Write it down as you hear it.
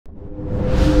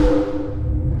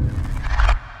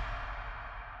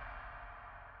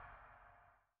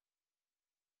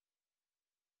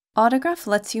Autograph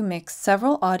lets you mix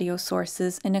several audio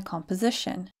sources in a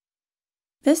composition.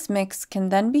 This mix can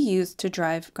then be used to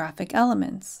drive graphic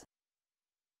elements.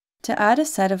 To add a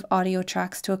set of audio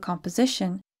tracks to a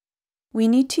composition, we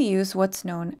need to use what's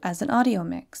known as an audio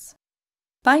mix.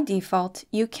 By default,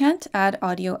 you can't add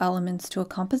audio elements to a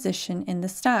composition in the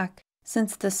stack,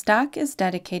 since the stack is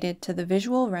dedicated to the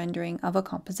visual rendering of a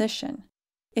composition.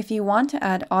 If you want to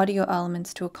add audio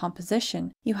elements to a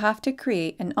composition, you have to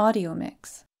create an audio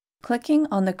mix. Clicking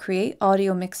on the Create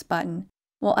Audio Mix button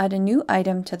will add a new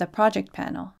item to the project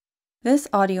panel. This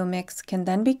audio mix can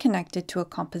then be connected to a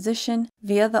composition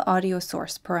via the audio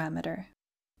source parameter.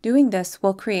 Doing this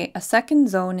will create a second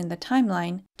zone in the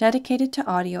timeline dedicated to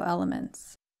audio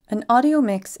elements. An audio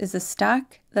mix is a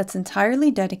stack that's entirely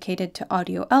dedicated to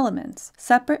audio elements,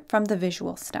 separate from the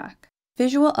visual stack.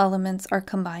 Visual elements are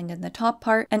combined in the top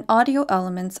part, and audio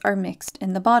elements are mixed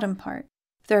in the bottom part.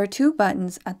 There are two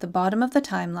buttons at the bottom of the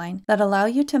timeline that allow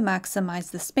you to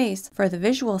maximize the space for the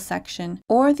visual section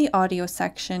or the audio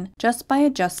section just by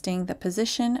adjusting the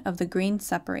position of the green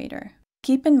separator.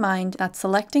 Keep in mind that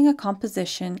selecting a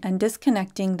composition and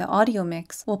disconnecting the audio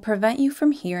mix will prevent you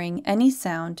from hearing any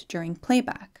sound during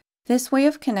playback. This way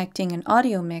of connecting an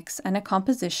audio mix and a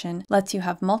composition lets you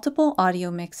have multiple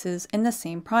audio mixes in the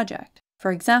same project.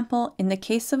 For example, in the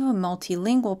case of a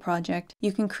multilingual project,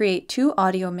 you can create two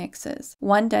audio mixes,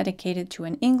 one dedicated to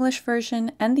an English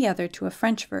version and the other to a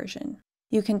French version.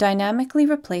 You can dynamically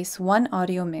replace one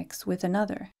audio mix with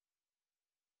another.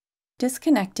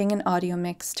 Disconnecting an audio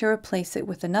mix to replace it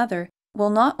with another will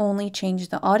not only change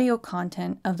the audio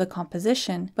content of the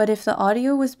composition, but if the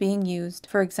audio was being used,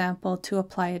 for example, to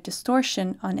apply a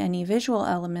distortion on any visual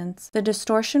elements, the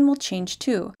distortion will change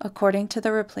too, according to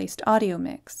the replaced audio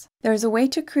mix. There is a way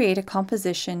to create a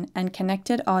composition and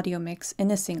connected audio mix in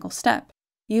a single step,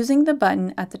 using the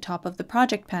button at the top of the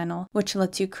project panel, which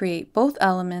lets you create both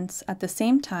elements at the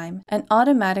same time and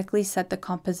automatically set the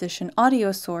composition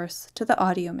audio source to the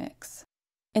audio mix.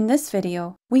 In this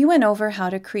video, we went over how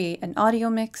to create an audio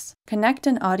mix, connect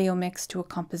an audio mix to a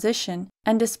composition,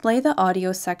 and display the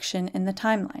audio section in the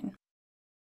timeline.